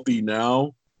wealthy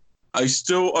now, I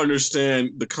still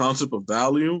understand the concept of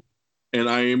value, and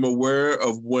I am aware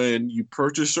of when you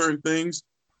purchase certain things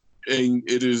and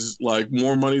it is like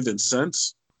more money than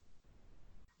sense.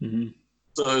 Mm-hmm.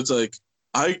 So it's like,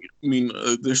 I mean,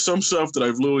 there's some stuff that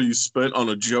I've literally spent on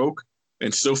a joke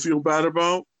and still feel bad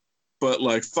about, but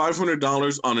like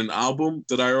 $500 on an album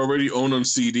that I already own on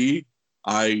CD,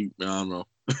 I don't know.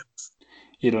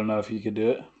 You don't know if you could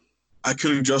do it? I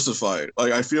couldn't justify it.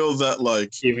 Like, I feel that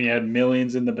like even you had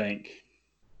millions in the bank.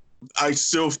 I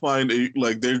still find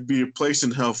there'd be a place in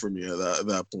hell for me at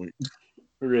that point.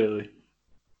 Really?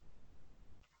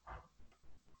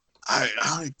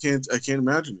 I can't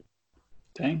imagine it.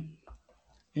 Dang.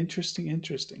 Interesting.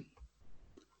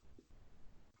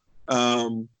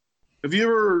 Have you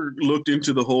ever looked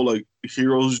into the whole like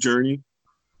hero's journey?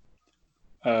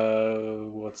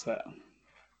 What's that?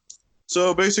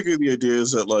 So basically the idea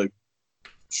is that like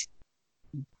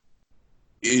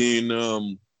in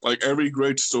like every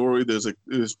great story there's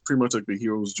pretty much like the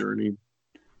hero's journey.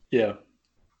 Yeah.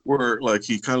 Where like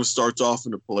he kind of starts off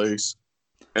in a place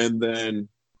and then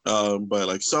by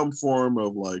like some form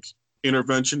of like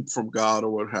intervention from God or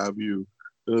what have you,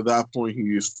 at that point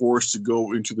he is forced to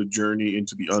go into the journey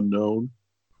into the unknown.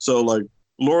 So like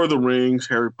Lord of the Rings,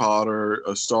 Harry Potter,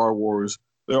 Star Wars,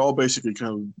 they're all basically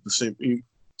kind of the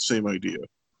same idea.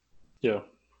 Yeah.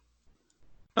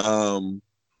 I don't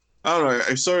know.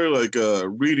 I started like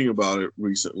reading about it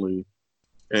recently,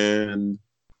 and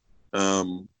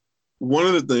one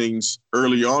of the things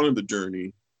early on in the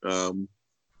journey,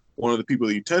 one of the people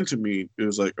that you tend to meet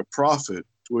is like a prophet.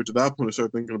 To which at that point I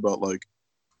started thinking about like,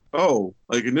 oh,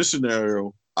 like in this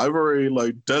scenario, I've already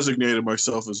like designated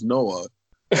myself as Noah.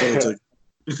 So it's like,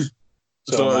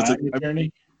 so it's like the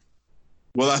journey.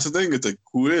 Well, that's the thing. It's like,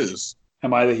 who is?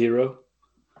 Am I the hero?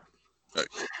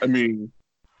 I mean,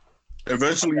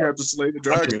 eventually you have to slay the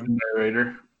dragon.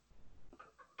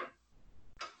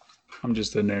 I'm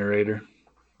just a narrator.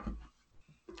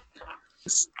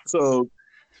 So,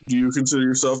 do you consider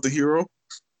yourself the hero?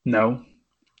 No.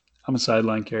 I'm a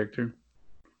sideline character.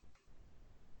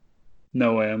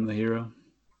 No way I'm the hero.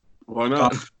 Why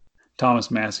not? Thomas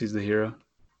Massey's the hero.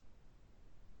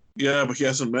 Yeah, but he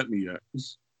hasn't met me yet.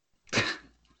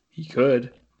 He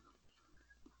could.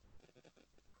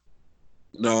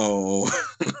 No.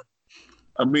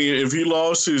 I mean, if he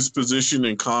lost his position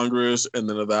in Congress and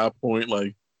then at that point,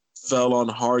 like, fell on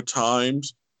hard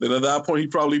times, then at that point he'd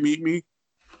probably meet me.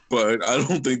 But I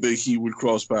don't think that he would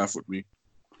cross paths with me.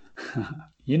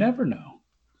 You never know.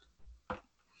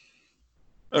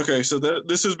 Okay, so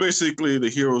this is basically the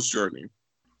hero's journey.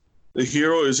 The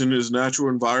hero is in his natural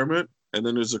environment, and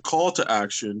then there's a call to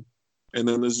action, and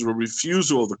then there's a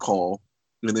refusal of the call,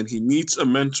 and then he meets a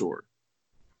mentor.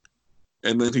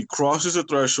 And then he crosses a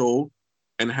threshold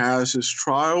and has his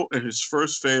trial and his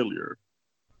first failure.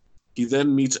 He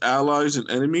then meets allies and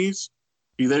enemies.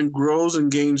 He then grows and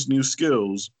gains new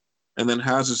skills, and then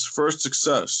has his first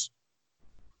success.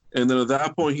 And then at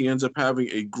that point, he ends up having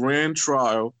a grand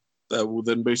trial that will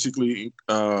then basically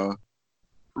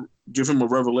give him a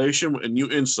revelation, a new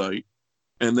insight,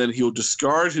 and then he'll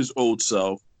discard his old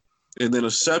self and then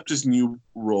accept his new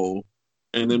role,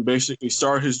 and then basically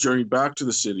start his journey back to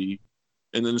the city,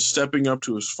 and then stepping up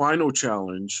to his final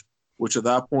challenge, which at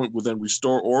that point will then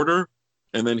restore order,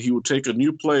 and then he will take a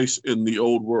new place in the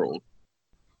old world.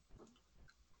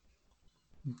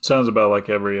 Sounds about like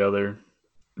every other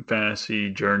fantasy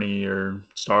journey or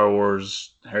Star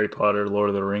Wars, Harry Potter, Lord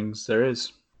of the Rings there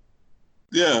is.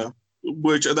 Yeah,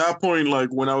 which at that point, like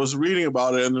when I was reading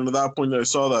about it, and then at that point I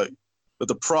saw that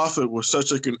the prophet was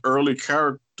such like an early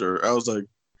character, I was like,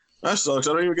 that sucks.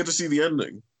 I don't even get to see the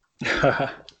ending.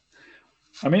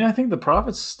 I mean, I think the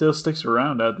prophet still sticks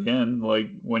around at the end, like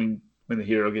when the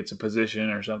hero gets a position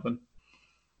or something.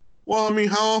 Well, I mean,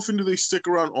 how often do they stick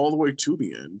around all the way to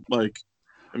the end? Like,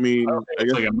 I mean, I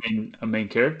It's guess. like a main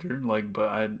character, like, but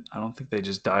I don't think they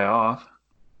just die off.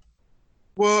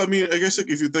 Well, I mean, I guess like,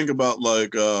 if you think about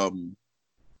like, I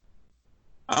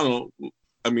don't know.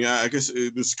 I mean, I guess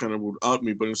this kind of would out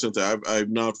me, but in the sense that I've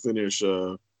not finished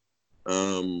Lord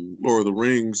of the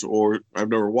Rings, or I've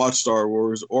never watched Star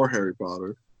Wars or Harry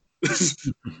Potter. But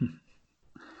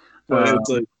it's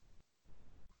like, I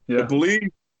Yeah, believe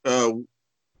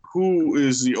who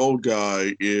is the old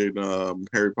guy in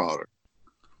Harry Potter?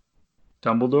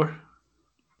 Dumbledore.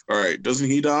 All right, doesn't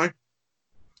he die?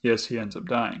 Yes, he ends up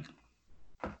dying.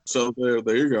 So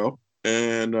there you go.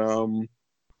 And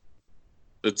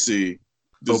let's see.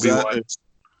 Does Obi-Wan. that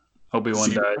Obi-Wan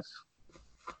see? dies.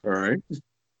 All right.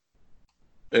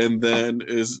 And then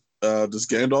does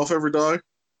Gandalf ever die?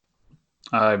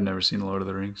 I've never seen Lord of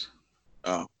the Rings.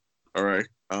 Oh, all right.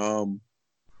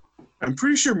 I'm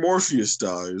pretty sure Morpheus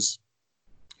dies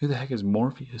Who the heck is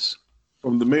Morpheus?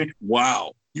 from the Matrix.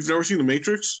 Wow, you've never seen the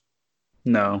Matrix?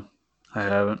 No, I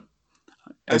haven't.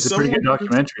 As It's a pretty someone, good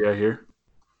documentary, I hear.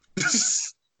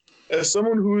 as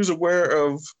someone who is aware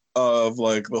of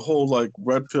like the whole like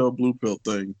red pill, blue pill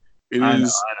thing, it I know.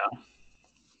 is.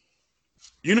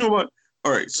 You know what?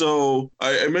 All right, so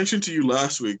I mentioned to you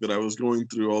last week that I was going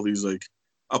through all these like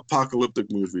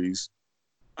apocalyptic movies.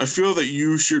 I feel that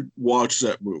you should watch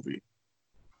that movie.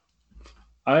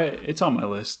 It's on my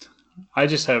list. I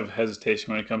just have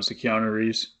hesitation when it comes to Keanu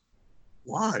Reeves.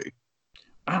 Why?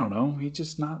 I don't know.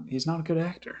 He's not a good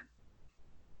actor.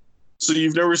 So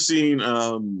you've never seen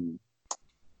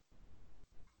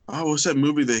what's that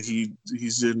movie that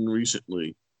he's in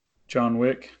recently? John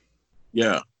Wick.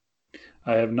 Yeah.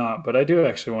 I have not, but I do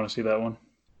actually want to see that one.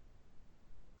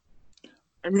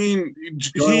 I mean,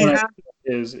 The only he one had.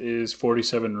 is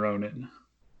 47 Ronin.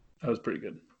 That was pretty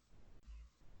good.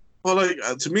 Well, like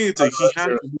to me, it's like he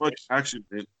had as much action.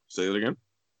 Say it again.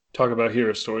 Talk about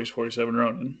hero stories. 47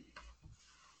 Ronin.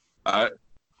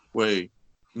 Wait.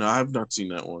 No, I have not seen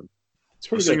that one.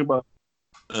 It's I was pretty good. thinking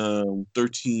about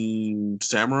 13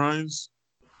 Samurais.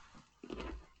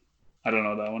 I don't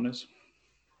know what that one is.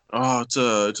 Oh,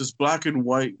 it's this black and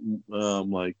white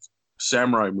like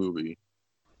samurai movie.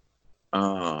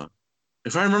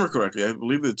 If I remember correctly, I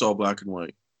believe it's all black and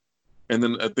white. And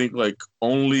then I think like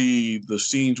only the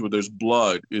scenes where there's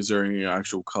blood is there any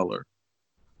actual color.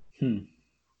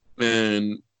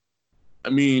 And I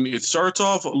mean, it starts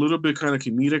off a little bit kind of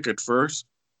comedic at first,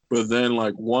 but then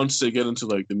like once they get into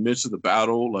like the midst of the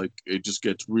battle, like it just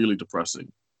gets really depressing.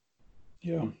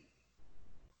 Yeah.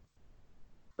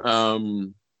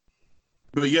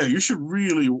 But yeah, you should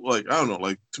really like. I don't know.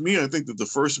 Like to me, I think that the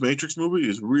first Matrix movie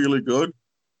is really good.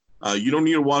 You don't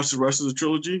need to watch the rest of the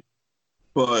trilogy,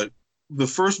 but the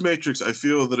first Matrix, I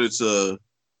feel that it's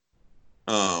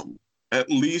at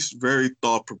least very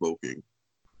thought provoking.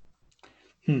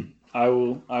 I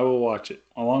will watch it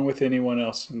along with anyone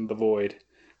else in the void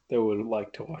that would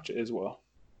like to watch it as well.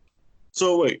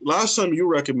 So wait, last time you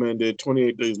recommended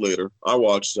 28 Days Later. I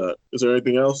watched that. Is there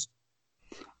anything else?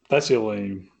 That's the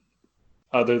only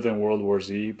other than World War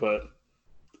Z, but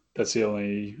that's the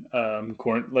only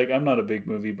like I'm not a big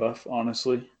movie buff,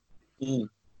 honestly. Mm.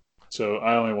 So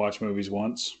I only watch movies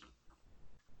once.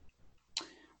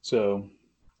 So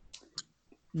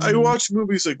I watch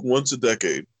movies like once a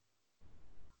decade.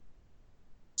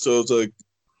 So it's like,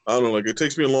 I don't know, like it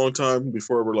takes me a long time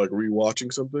before we're like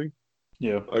rewatching something.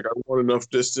 yeah, Like I want enough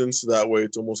distance that way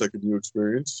it's almost like a new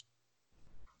experience.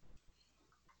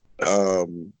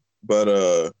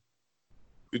 But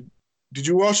did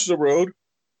you watch The Road?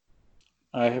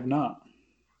 I have not.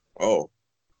 Oh,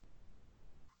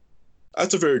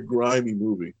 that's a very grimy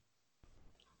movie. Like,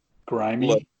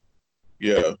 Grimy.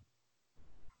 yeah.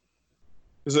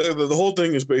 'Cause the whole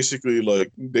thing is basically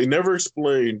like they never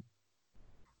explain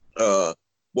uh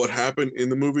what happened in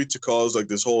the movie to cause like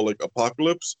this whole like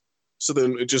apocalypse. So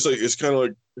then it just like it's kind of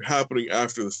like happening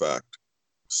after the fact.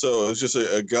 So it's just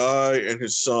a guy and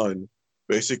his son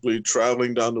basically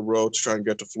traveling down the road to try and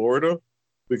get to Florida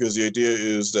because the idea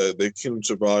is that they can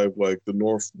survive like the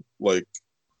like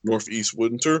northeast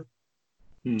winter.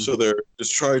 Hmm. So they're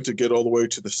just trying to get all the way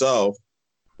to the south,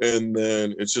 and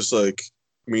then it's just like,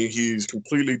 I mean, he's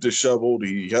completely disheveled.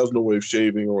 He has no way of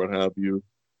shaving or what have you.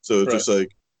 So it's Right. just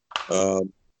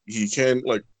like he can't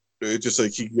like. It's just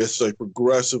like he gets like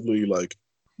progressively like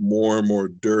more and more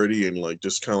dirty and like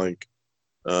just kind of like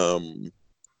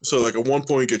so like at one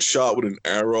point he gets shot with an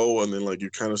arrow and then like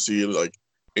you kind of see it like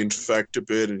infect a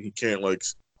bit and he can't like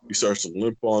he starts to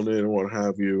limp on it and what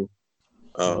have you.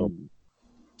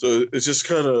 So it's just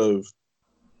kind of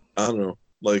I don't know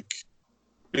like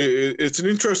it's an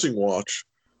interesting watch.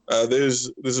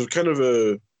 There's a kind of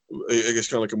a I guess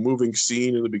kind of like a moving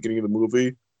scene in the beginning of the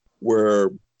movie where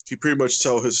he pretty much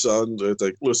tell his son it's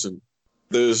like listen,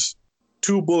 there's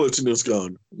two bullets in this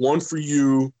gun, one for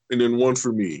you and then one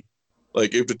for me.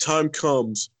 Like if the time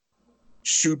comes,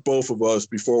 shoot both of us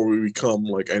before we become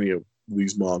like any of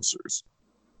these monsters.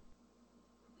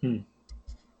 Hmm.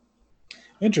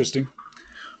 Interesting.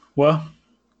 Well,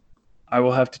 I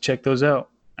will have to check those out.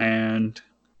 And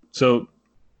so,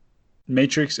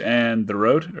 Matrix and The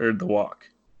Road or The Walk?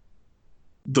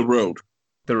 The Road.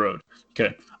 The Road.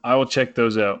 Okay, I will check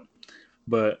those out.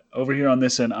 But over here on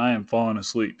this end, I am falling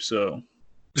asleep. So,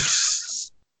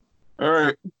 All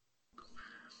right.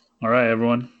 all right,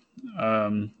 everyone.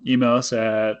 Email us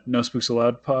at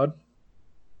nospooksallowedpod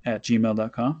at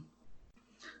gmail.com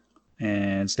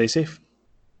and stay safe.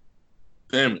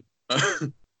 Damn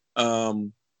it.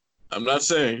 I'm not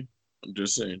saying. I'm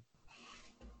just saying.